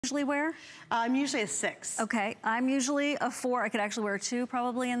Usually wear? I'm usually a 6. Okay, I'm usually a 4. I could actually wear a 2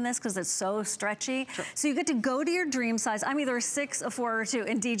 probably in this because it's so stretchy. Sure. So you get to go to your dream size. I'm either a 6, a 4, or a 2.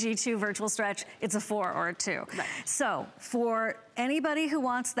 In DG2 virtual stretch, it's a 4 or a 2. Right. So for anybody who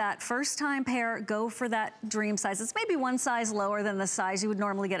wants that first time pair, go for that dream size. It's maybe one size lower than the size you would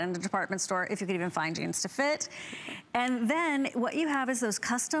normally get in a department store if you could even find jeans to fit. And then what you have is those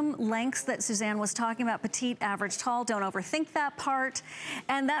custom lengths that Suzanne was talking about, petite, average, tall. Don't overthink that part.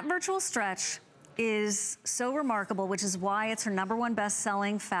 And that virtual stretch is so remarkable, which is why it's her #1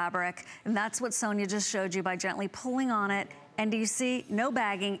 best-selling fabric. And that's what Sonia just showed you by gently pulling on it. And do you see? No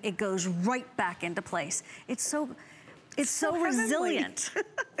bagging. It goes right back into place. It's so resilient.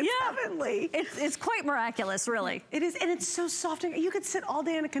 It's heavenly. It's quite miraculous, really. It is, and it's so soft. You could sit all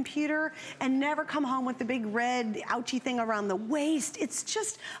day on a computer and never come home with the big red ouchy thing around the waist. It's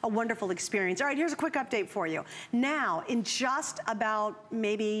just a wonderful experience. All right, here's a quick update for you. Now, in just about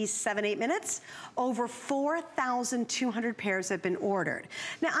maybe 7-8 minutes, over 4,200 pairs have been ordered.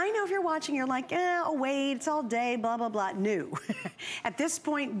 Now, I know if you're watching, you're like, oh, wait, it's all day, blah, blah, blah. No. At this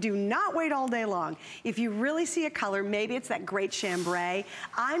point, do not wait all day long. If you really see a color, maybe it's that great chambray.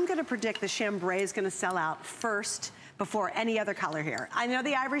 I'm gonna predict the chambray is gonna sell out first before any other color here. I know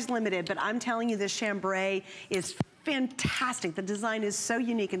the ivory's limited, but I'm telling you this chambray is fantastic. The design is so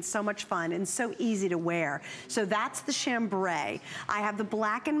unique and so much fun and so easy to wear. So that's the chambray. I have the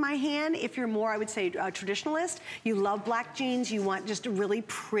black in my hand. If you're more, I would say, a traditionalist, you love black jeans, you want just really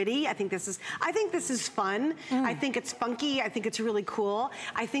pretty. I think this is fun. I think it's funky. I think it's really cool.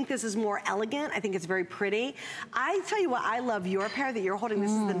 I think this is more elegant. I think it's very pretty. I tell you what, I love your pair that you're holding.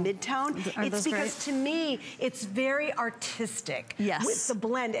 This is the mid-tone. It's because to me, it's very artistic. Yes. With the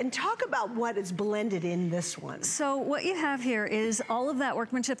blend. And talk about what is blended in this one. So what you have here is all of that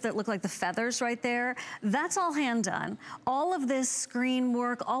workmanship that look like the feathers right there. That's all hand done. All of this screen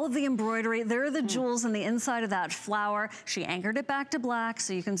work, all of the embroidery, there are the jewels in the inside of that flower. She anchored it back to black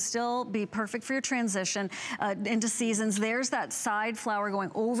so you can still be perfect for your transition into seasons. There's that side flower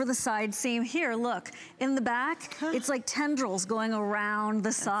going over the side seam. Here, look, in the back, it's like tendrils going around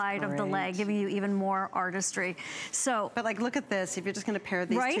the side of the leg, giving you even more artistry. So, but like, look at this. If you're just gonna pair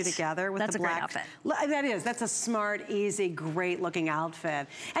these two together with the black. That's a great outfit. That's a smart, easy, great looking outfit.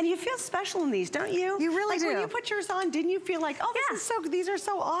 And you feel special in these, don't you? You really do. When you put yours on, didn't you feel like, oh, these are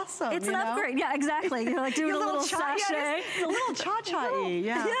so awesome. It's an upgrade, yeah, exactly. You're like doing a little sachet. A little cha-cha-y,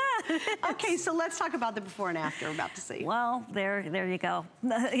 yeah. Okay, so let's talk about the before and after we're about to see. Well, there you go.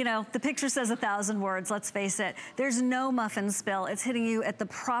 You know, the picture says 1,000 words, let's face it. There's no muffin spill. It's hitting you at the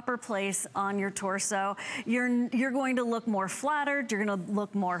proper place on your torso. You're going to look more flattered, you're gonna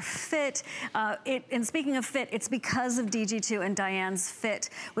look more fit. And speaking of fit, it's because of DG2 and Diane's fit.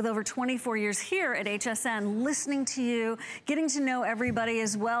 With over 24 years here at HSN, listening to you, getting to know everybody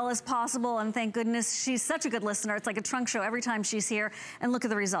as well as possible, and thank goodness she's such a good listener. It's like a trunk show every time she's here, and look at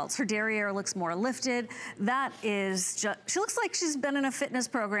the results. Her derriere looks more lifted. That is just, she looks like she's been in a fitness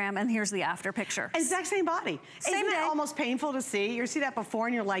program, and here's the after picture. Exact same body. Same Isn't it almost painful to see? You see that before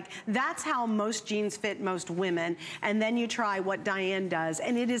and you're like, that's how most jeans fit most women, and then you try what Diane does,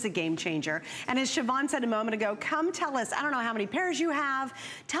 and it is a game changer. And as Siobhan said a moment ago, come tell us, I don't know how many pairs you have,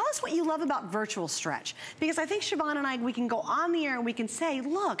 tell us what you love about virtual stretch. Because I think Siobhan and I, we can go on the air and we can say,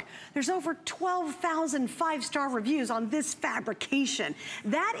 look, there's over 12,000 5-star reviews on this fabrication.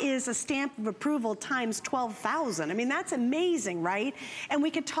 That is a stamp of approval times 12,000. I mean, that's amazing, right? And we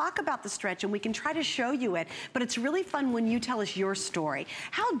can talk about the stretch and we can try to show you it, but it's really fun when you tell us your story.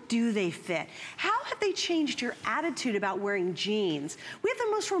 How do they fit? How have they changed your attitude about wearing jeans? We have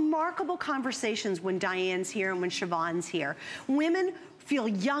the most remarkable conversations when Diane's here and when Siobhan's here. Women feel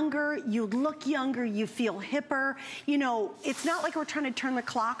younger, you look younger, you feel hipper. You know, it's not like we're trying to turn the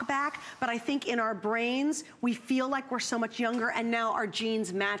clock back, but I think in our brains, we feel like we're so much younger, and now our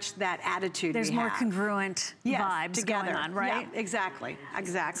jeans match that attitude. There's more congruent vibes together. going on, right? Yeah, exactly.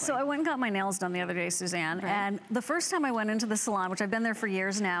 So I went and got my nails done the other day, Suzanne, and the first time I went into the salon, which I've been there for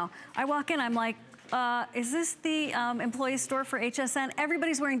years now, I walk in, I'm like, is this the employee store for HSN?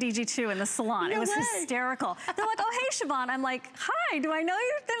 Everybody's wearing DG2 in the salon. It was hysterical. They're like, oh, hey, Siobhan. I'm like, hi, do I know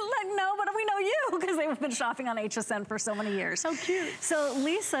you? No, but we know you, because they've been shopping on HSN for so many years. So cute. So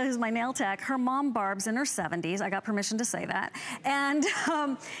Lisa, who's my nail tech, her mom, Barb's in her 70s. I got permission to say that. And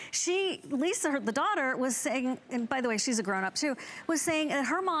Lisa, the daughter, was saying, and by the way, she's a grown-up too, was saying that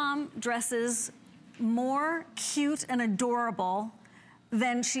her mom dresses more cute and adorable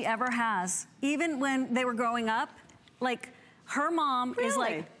than she ever has. Even when they were growing up, like her mom is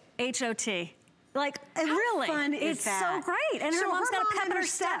like HOT. Like, really, fun is it's that? so great. And her mom's got a pep in her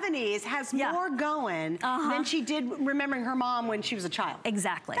step. 70s has more going than she did remembering her mom when she was a child.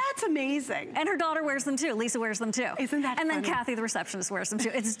 Exactly. That's amazing. And her daughter wears them too. Lisa wears them too. Isn't that And funny? then Kathy, the receptionist, wears them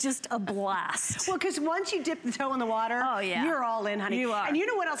too. It's just a blast. Well, because once you dip the toe in the water, you're all in, honey. You are. And you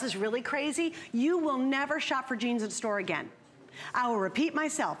know what else is really crazy? You will never shop for jeans at a store again. I will repeat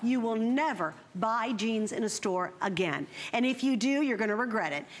myself, you will never buy jeans in a store again. And if you do, you're gonna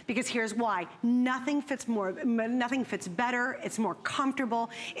regret it, because here's why. Nothing fits better, it's more comfortable,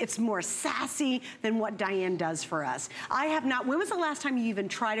 it's more sassy than what Diane does for us. I have not, when was the last time you even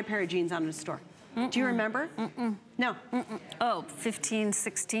tried a pair of jeans on in a store? Do you remember? No. Oh, 15,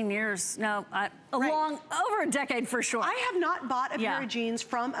 16 years. No, over a decade for sure. I have not bought a pair of jeans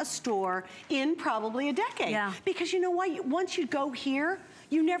from a store in probably a decade. Yeah. Because you know what? Once you go here,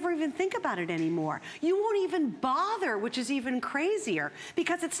 you never even think about it anymore. You won't even bother, which is even crazier,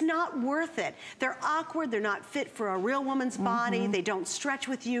 because it's not worth it. They're awkward, they're not fit for a real woman's body, they don't stretch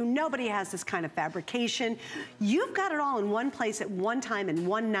with you, nobody has this kind of fabrication. You've got it all in one place at one time in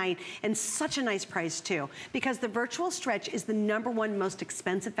one night, and such a nice price too, because the virtual stretch is the #1 most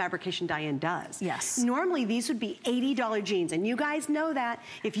expensive fabrication Diane does. Yes. Normally these would be $80 jeans, and you guys know that.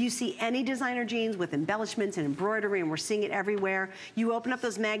 If you see any designer jeans with embellishments and embroidery, and we're seeing it everywhere, you open up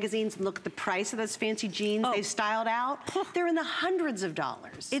those magazines and look at the price of those fancy jeans they've styled out, they're in the hundreds of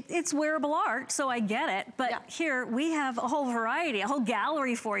dollars. It's wearable art, so I get it, but here we have a whole variety, a whole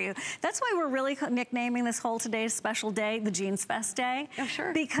gallery for you. That's why we're really nicknaming this whole today's special day the Jeans Fest Day. Oh,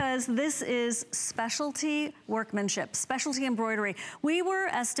 sure. Because this is specialty workmanship, specialty embroidery. We were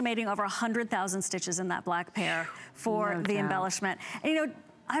estimating over 100,000 stitches in that black pair for the embellishment. And you know,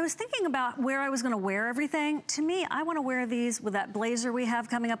 I was thinking about where I was gonna wear everything. To me, I wanna wear these with that blazer we have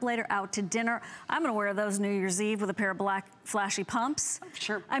coming up later, out to dinner. I'm gonna wear those New Year's Eve with a pair of black flashy pumps.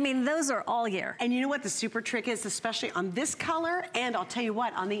 Sure. I mean, those are all year. And you know what the super trick is, especially on this color, and I'll tell you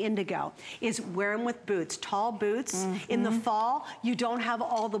what, on the indigo, is wear them with boots, tall boots. In the fall, you don't have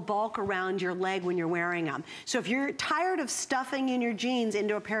all the bulk around your leg when you're wearing them. So if you're tired of stuffing in your jeans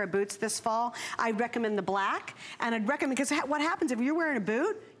into a pair of boots this fall, I'd recommend the black, and I'd recommend, because what happens if you're wearing a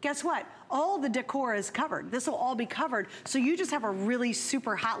boot, guess what? All the decor is covered. This will all be covered. So you just have a really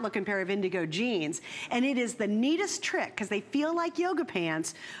super hot looking pair of indigo jeans. And it is the neatest trick, because they feel like yoga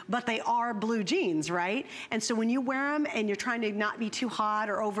pants, but they are blue jeans, right? And so when you wear them and you're trying to not be too hot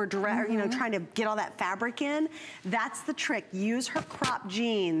or over direct, you know, trying to get all that fabric in, that's the trick. Use her crop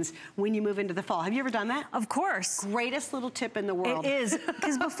jeans when you move into the fall. Have you ever done that? Of course. Greatest little tip in the world. It is,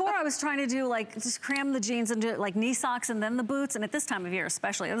 because before I was trying to do like, just cram the jeans into like knee socks and then the boots, and at this time of year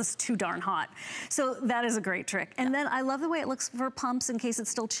especially, it was too darn hot. So that is a great trick. And then I love the way it looks for pumps in case it's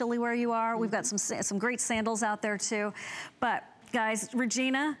still chilly where you are. We've got some great sandals out there too. But guys,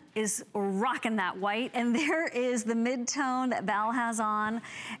 Regina is rocking that white, and there is the mid-tone that Val has on.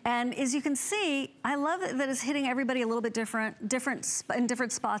 And as you can see, I love that it's hitting everybody a little bit in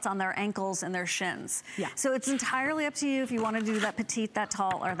different spots on their ankles and their shins. Yeah. So it's entirely up to you if you want to do that petite, that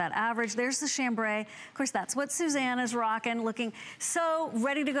tall, or that average. There's the chambray. Of course, that's what Suzanne is rocking, looking so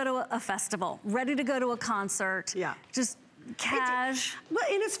ready to go to a festival, ready to go to a concert. Yeah. Just cash. Well,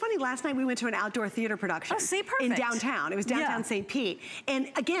 and it's funny, last night we went to an outdoor theater production. Oh, see, perfect. In downtown. It was downtown St. Pete. And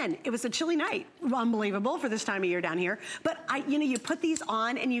again, it was a chilly night. Unbelievable for this time of year down here. But you know, you put these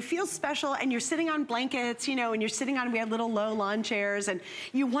on and you feel special, and you're sitting on blankets, you know, and you're sitting on, we had little low lawn chairs, and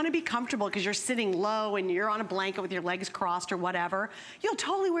you want to be comfortable because you're sitting low and you're on a blanket with your legs crossed or whatever. You'll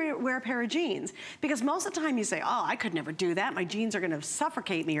totally wear a pair of jeans, because most of the time you say, oh, I could never do that. My jeans are going to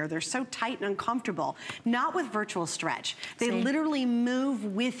suffocate me, or they're so tight and uncomfortable. Not with virtual stretch. They literally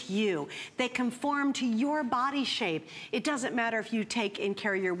move with you. They conform to your body shape. It doesn't matter if you take and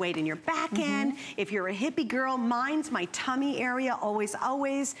carry your weight in your back end, if you're a hippie girl, mine's my tummy area, always,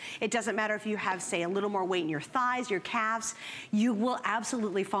 always. It doesn't matter if you have, say, a little more weight in your thighs, your calves. You will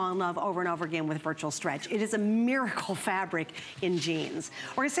absolutely fall in love over and over again with virtual stretch. It is a miracle fabric in jeans.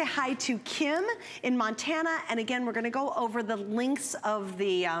 We're gonna say hi to Kim in Montana, and again, we're gonna go over the lengths of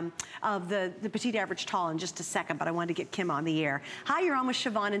the petite, average, tall in just a second, but I wanted to get Kim on the air. Hi, you're on with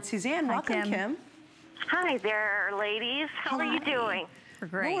Siobhan and Suzanne. Welcome, Kim. Hi there, ladies. How are you doing? We're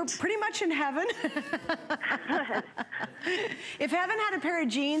great. Well, we're pretty much in heaven. If heaven had a pair of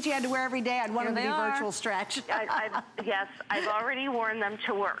jeans you had to wear every day, I'd want them to be virtual stretch. Yes, I've already worn them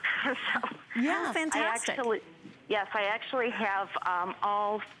to work. So yeah, fantastic. I actually have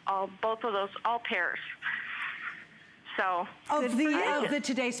both of those, all pairs. So of the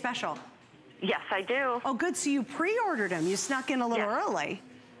Today Special. Yes, I do. Oh, good. So you pre-ordered them. You snuck in a little early.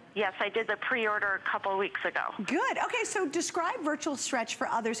 Yes, I did the pre-order a couple weeks ago. Good. Okay, so describe virtual stretch for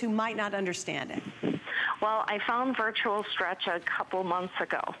others who might not understand it. Well, I found virtual stretch a couple months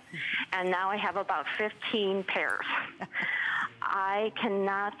ago, and now I have about 15 pairs. I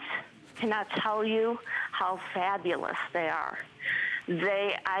cannot tell you how fabulous they are.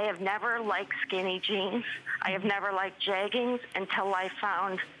 I have never liked skinny jeans. I have never liked jeggings until I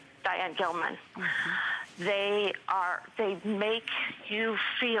found Diane Gilman. They make you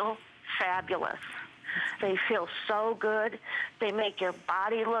feel fabulous. They feel so good. They make your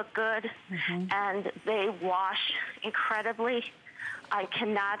body look good, and they wash incredibly. I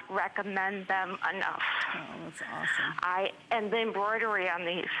cannot recommend them enough. Oh, that's awesome. And the embroidery on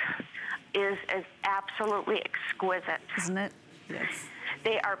these is absolutely exquisite. Isn't it? Yes.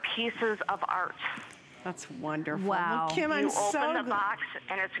 They are pieces of art. That's wonderful. Wow. Well, Kim, I'm so You open the box,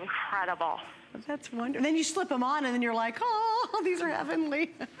 and it's incredible. That's wonderful. Then you slip them on, and then you're like, oh, these are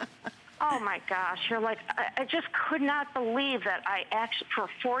heavenly. Oh my gosh, you're like, I just could not believe that I actually, for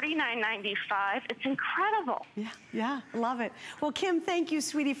 $49.95, it's incredible. Yeah, love it. Well, Kim, thank you,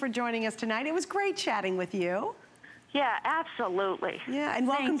 sweetie, for joining us tonight. It was great chatting with you. Yeah, absolutely. Yeah, and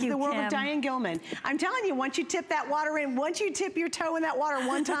welcome to the world Kim. of Diane Gilman. I'm telling you, once you tip that water in, once you tip your toe in that water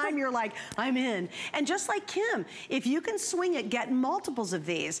one time, you're like, I'm in. And just like Kim, if you can swing it, get multiples of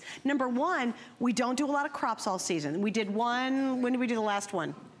these. Number one, we don't do a lot of crops all season. We did one, when did we do the last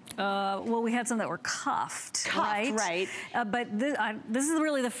one? Well, we had some that were cuffed, right? But this is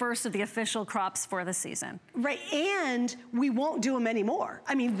really the first of the official crops for the season. Right, and we won't do them anymore.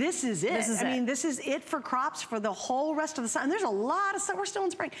 I mean, this is it. I mean, this is it for crops for the whole rest of the summer. And there's a lot of, we're still in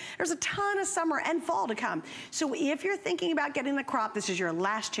spring. There's a ton of summer and fall to come. So if you're thinking about getting the crop, this is your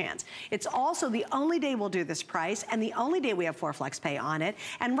last chance. It's also the only day we'll do this price and the only day we have 4 flex pay on it.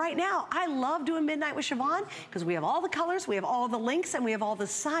 And right now, I love doing Midnight with Siobhan because we have all the colors, we have all the links, and we have all the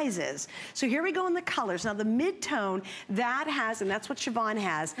sizes. So here we go in the colors. Now the mid-tone, that has, and that's what Siobhan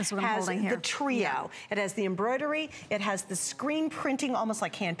has, that's what I'm holding here. The trio. Yeah. It has the embroidery, it has the screen printing, almost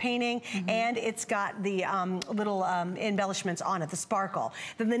like hand painting, and it's got the little embellishments on it, the sparkle.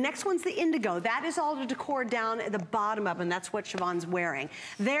 Then the next one's the indigo. That is all the decor down at the bottom of it, and that's what Siobhan's wearing.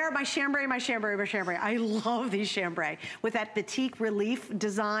 There, my chambray, my chambray, my chambray. I love these chambray. With that batik relief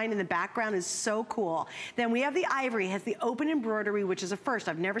design in the background is so cool. Then we have the ivory, it has the open embroidery, which is a first.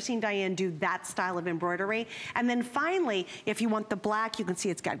 I've never seen Diane do that style of embroidery. And then finally, if you want the black, you can see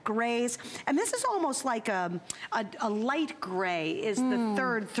it's got grays. And this is almost like a light gray is the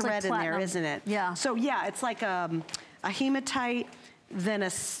third thread in there, isn't it? Yeah. So yeah, it's like a hematite, then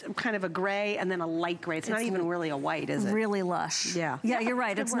a kind of a gray, and then a light gray. It's not even really a white, is it? Really lush. Yeah. Yeah, you're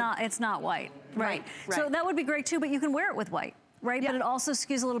right. It's not white. Right. So that would be great too, but you can wear it with white. Right, but it also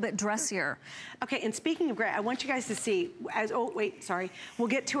skews a little bit dressier. Okay, and speaking of gray, I want you guys to see, we'll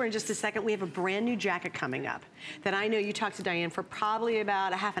get to her in just a second. We have a brand new jacket coming up that I know you talked to Diane for probably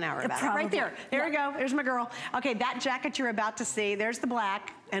about a half an hour about it. Right there, there we go, there's my girl. Okay, that jacket you're about to see, there's the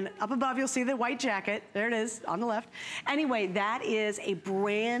black, and up above you'll see the white jacket. There it is, on the left. Anyway, that is a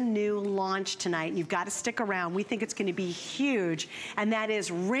brand new launch tonight. You've got to stick around. We think it's gonna be huge, and that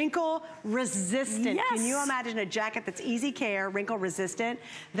is wrinkle resistant. Yes. Can you imagine a jacket that's easy care, wrinkle resistant?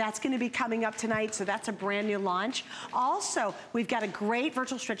 That's gonna be coming up tonight, so that's a brand new launch. Also, we've got a great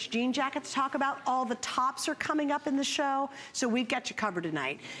virtual stretch jean jacket to talk about. All the tops are coming up in the show, so we've got you covered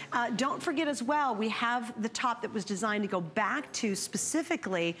tonight. Don't forget as well, we have the top that was designed to go back to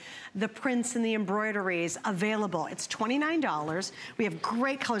specifically the prints and the embroideries available. It's $29. We have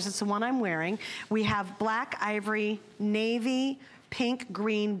great colors. It's the one I'm wearing. We have black, ivory, navy, pink,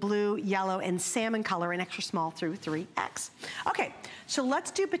 green, blue, yellow, and salmon color in extra small through 3X. Okay, so let's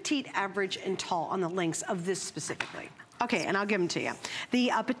do petite, average, and tall on the links of this specifically. Okay, and I'll give them to you.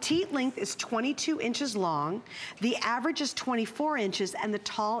 The petite length is 22 inches long, the average is 24 inches, and the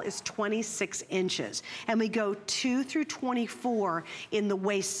tall is 26 inches. And we go 2 through 24 in the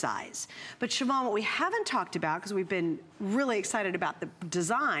waist size. But Siobhan, what we haven't talked about, because we've been really excited about the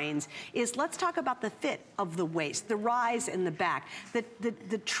designs, is let's talk about the fit of the waist, the rise in the back,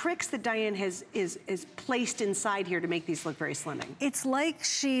 the tricks that Diane is placed inside here to make these look very slimming. It's like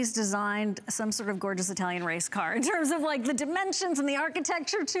she's designed some sort of gorgeous Italian race car in terms of like the dimensions and the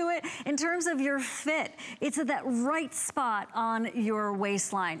architecture to it, in terms of your fit. It's at that right spot on your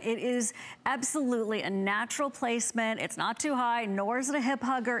waistline. It is absolutely a natural placement. It's not too high, nor is it a hip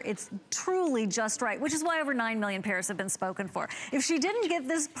hugger. It's truly just right, which is why over 9 million pairs have been spoken for. If she didn't get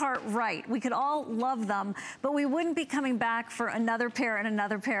this part right, we could all love them, but we wouldn't be coming back for another pair and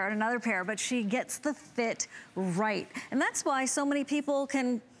another pair and another pair, but she gets the fit right. And that's why so many people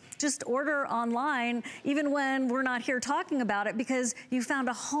can just order online, even when we're not here talking about it, because you found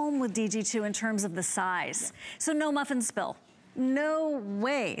a home with DG2 in terms of the size. Yeah. So no muffin spill. No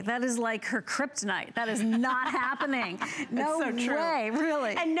way. That is like her kryptonite. That is not happening. No so way,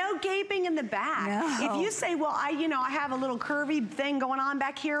 really. And no gaping in the back. No. If you say, well, I have a little curvy thing going on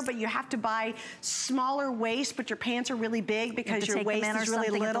back here, but you have to buy smaller waist, but your pants are really big because your waist is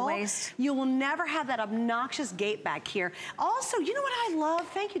really little, you will never have that obnoxious gape back here. Also, you know what I love?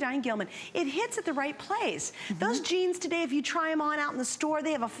 Thank you, Diane Gilman. It hits at the right place. Those jeans today, if you try them on out in the store,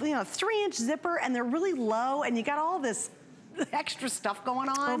 they have a 3-inch zipper and they're really low, and you got all this extra stuff going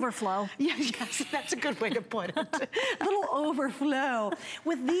on. Overflow. Yeah, yes, that's a good way to put it. A little overflow.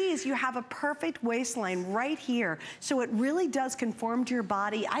 With these, you have a perfect waistline right here, so it really does conform to your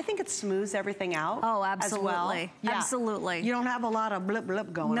body. I think it smooths everything out. Oh, absolutely. As well. Yeah. Absolutely. You don't have a lot of blip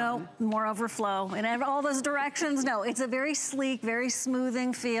blip going on. No, more overflow in all those directions. No, it's a very sleek, very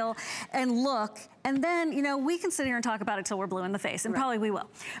smoothing feel and look. And then, we can sit here and talk about it till we're blue in the face, and probably we will.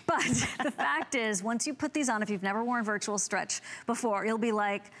 But the fact is, once you put these on, if you've never worn virtual stretch before, you'll be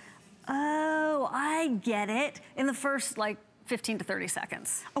like, oh, I get it, in the first, 15 to 30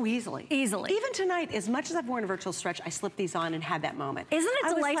 seconds. Oh, easily. Easily. Even tonight, as much as I've worn a virtual stretch, I slipped these on and had that moment. Isn't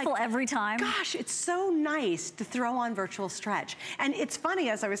it delightful every time? Gosh, it's so nice to throw on virtual stretch. And it's funny,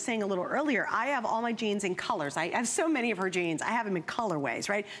 as I was saying a little earlier, I have all my jeans in colors. I have so many of her jeans. I have them in colorways,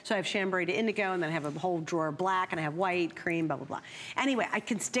 right? So I have chambray to indigo, and then I have a whole drawer of black, and I have white, cream, blah, blah, blah. Anyway, I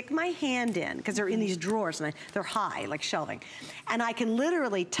can stick my hand in, because they're in these drawers, and they're high, like shelving. And I can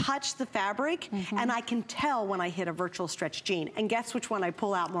literally touch the fabric, and I can tell when I hit a virtual stretch jean. And guess which one I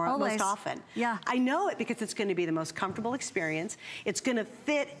pull out most often. Yeah. I know it because it's going to be the most comfortable experience. It's going to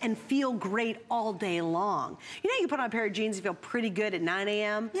fit and feel great all day long. You put on a pair of jeans, you feel pretty good at 9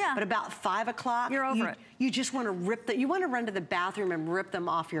 a.m. Yeah. But about 5 o'clock, you're over it. You just want to rip them. You want to run to the bathroom and rip them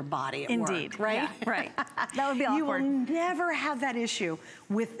off your body at Indeed. work, right? Yeah, right. That would be awkward. You will never have that issue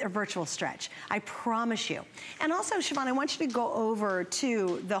with a virtual stretch. I promise you. And also, Siobhan, I want you to go over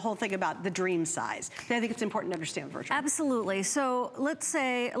to the whole thing about the dream size. I think it's important to understand virtual. Absolutely. So let's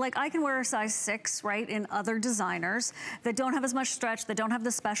say, I can wear a size 6, right, in other designers that don't have as much stretch, that don't have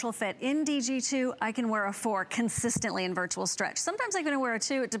the special fit. In DG2, I can wear a 4 consistently in virtual stretch. Sometimes I can wear a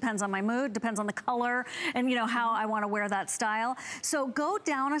 2. It depends on my mood, depends on the color, and how I want to wear that style. So go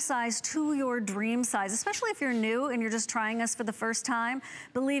down a size to your dream size, especially if you're new and you're just trying us for the first time.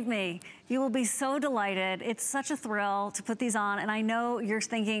 Believe me, you will be so delighted. It's such a thrill to put these on. And I know you're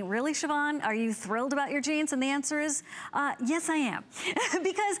thinking, really, Siobhan, are you thrilled about your jeans? And the answer is, yes, I am.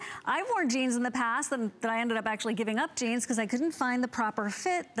 Because I've worn jeans in the past that I ended up actually giving up jeans because I couldn't find the proper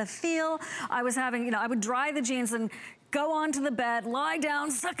fit, the feel. I was having, I would dry the jeans and go onto the bed, lie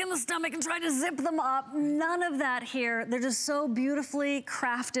down, suck in the stomach, and try to zip them up. None of that here. They're just so beautifully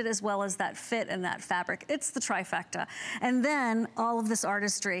crafted, as well as that fit and that fabric. It's the trifecta. And then all of this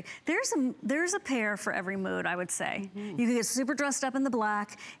artistry. There's a pair for every mood, I would say. You can get super dressed up in the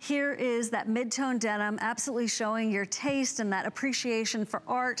black. Here is that mid-tone denim, absolutely showing your taste and that appreciation for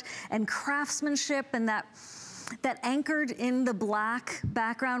art and craftsmanship, and that anchored in the black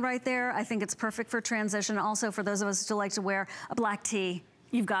background right there. I think it's perfect for transition. Also, for those of us who like to wear a black tee,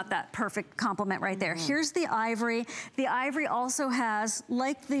 you've got that perfect complement right there. Here's the ivory. The ivory also has,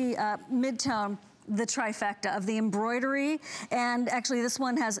 like the mid-tone, the trifecta of the embroidery. And actually, this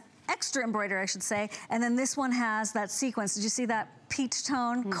one has extra embroidery, I should say. And then this one has that sequence. Did you see that peach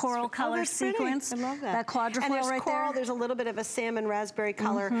tone, coral color sequence? I love that. That quadrifoil and there's right coral, there. There's a little bit of a salmon raspberry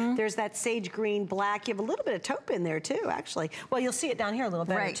color. There's that sage green black. You have a little bit of taupe in there too, actually. Well, you'll see it down here a little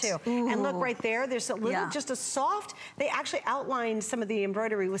better too. And look right there, there's a little, just a soft, they actually outlined some of the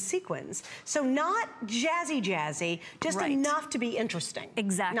embroidery with sequins. So not jazzy, just enough to be interesting.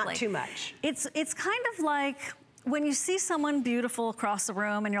 Exactly. Not too much. It's kind of like when you see someone beautiful across the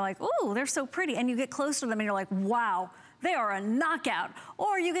room and you're like, ooh, they're so pretty, and you get close to them and you're like, wow, they are a knockout.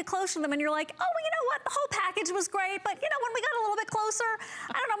 Or you get close to them and you're like, oh, well, you know what? The whole package was great, but when we got a little bit closer,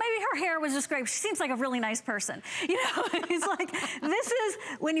 I don't know, maybe her hair was just great. She seems like a really nice person. It's like, this is,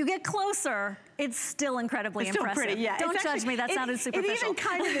 when you get closer, it's still incredibly impressive. Still pretty, yeah. Don't judge me, that sounded superficial. It even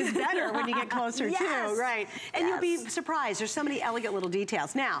kind of is better when you get closer too, right? And you'll be surprised. There's so many elegant little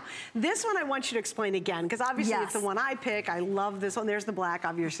details. Now, this one I want you to explain again, because obviously it's the one I pick. I love this one. There's the black,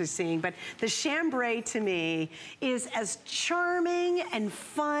 obviously seeing, but the chambray to me is as charming and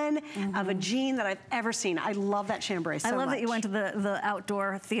fun of a jean that I've ever seen. I love that chambray so much. I love that you went to the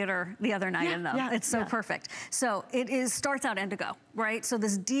outdoor theater the other night in them. Yeah, it's so perfect. So it starts out indigo, right? So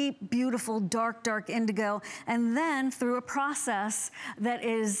this deep, beautiful, dark, dark indigo, and then through a process that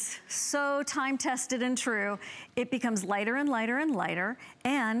is so time-tested and true, it becomes lighter and lighter and lighter,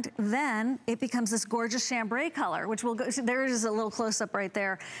 and then it becomes this gorgeous chambray color, which will go, so there is a little close-up right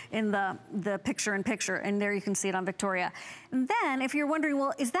there in the picture-in-picture, and there you can see it on Victoria. And then, if you're wondering,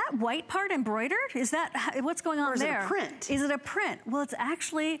 well, is that white part embroidered? Is that, what's going on there? Or is it a print? Is it a print? Well, it's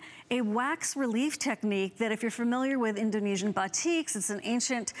actually a wax relief technique that if you're familiar with Indonesian batiks, it's an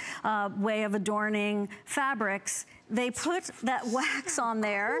ancient way of adorning fabrics. They put that wax on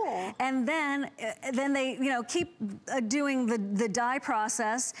there, cool. and then they, keep doing the dye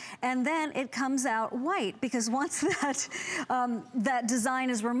process, and then it comes out white, because once that that design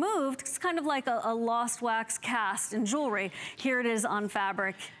is removed, it's kind of like a lost wax cast in jewelry. Here it is on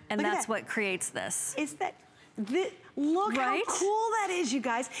fabric, and that's what creates this. Is that look right? how cool that is, you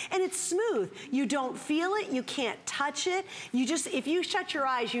guys. And it's smooth. You don't feel it. You can't touch it. You just, if you shut your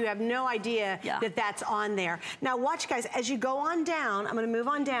eyes, you have no idea that that's on there. Now watch, guys, as you go on down, I'm going to move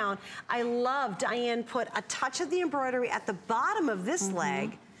on down. I love Diane put a touch of the embroidery at the bottom of this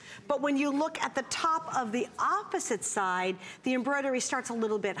leg. But when you look at the top of the opposite side, the embroidery starts a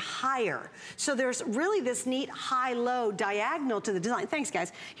little bit higher. So there's really this neat high-low diagonal to the design. Thanks,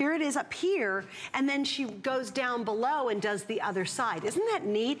 guys. Here it is up here, and then she goes down below and does the other side. Isn't that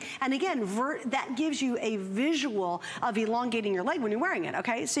neat? And again, that gives you a visual of elongating your leg when you're wearing it,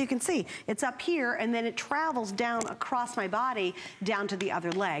 okay? So you can see it's up here, and then it travels down across my body down to the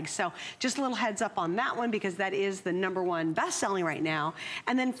other leg. So just a little heads up on that one, because that is the #1 best-selling right now.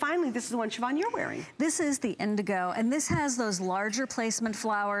 And then finally, this is the one, Siobhan, you're wearing. This is the indigo, and this has those larger placement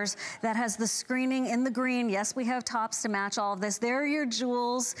flowers that has the screening in the green. Yes, we have tops to match all of this. There are your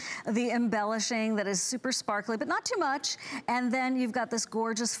jewels, the embellishing that is super sparkly, but not too much. And then you've got this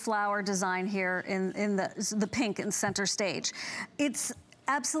gorgeous flower design here in the pink in center stage. It's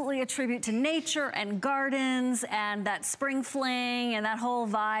absolutely a tribute to nature and gardens and that spring fling and that whole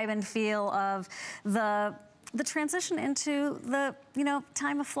vibe and feel of the transition into the,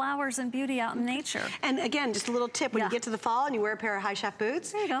 time of flowers and beauty out in nature. And again, just a little tip, when you get to the fall and you wear a pair of high shaft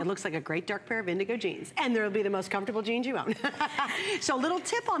boots, there you go. It looks like a great dark pair of indigo jeans. And they'll be the most comfortable jeans you own. So a little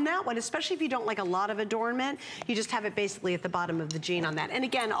tip on that one, especially if you don't like a lot of adornment, you just have it basically at the bottom of the jean on that. And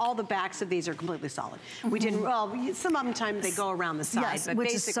again, all the backs of these are completely solid. We didn't, well, some of them time they go around the side, but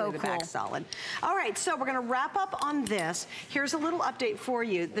which basically is so the cool. back's solid. All right, so we're gonna wrap up on this. Here's a little update for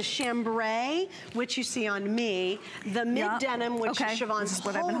you. The chambray, which you see on me, the mid denim, which Siobhan's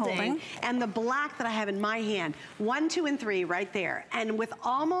holding, and the black that I have in my hand. 1, 2, and 3 right there. And with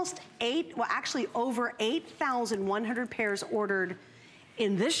almost over 8,100 pairs ordered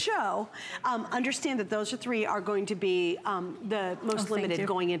in this show, understand that those 3 are going to be the most limited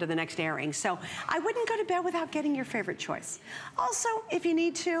going into the next airing. So I wouldn't go to bed without getting your favorite choice. Also, if you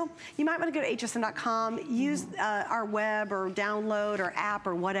need to, you might want to go to hsn.com, use our web or download or app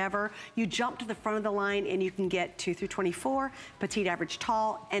or whatever. You jump to the front of the line and you can get 2 through 24, petite, average,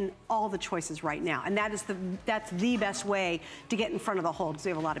 tall, and all the choices right now. And that's the best way to get in front of the hold, because we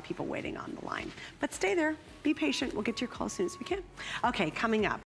have a lot of people waiting on the line. But stay there. Be patient. We'll get to your call as soon as we can. Okay, coming up,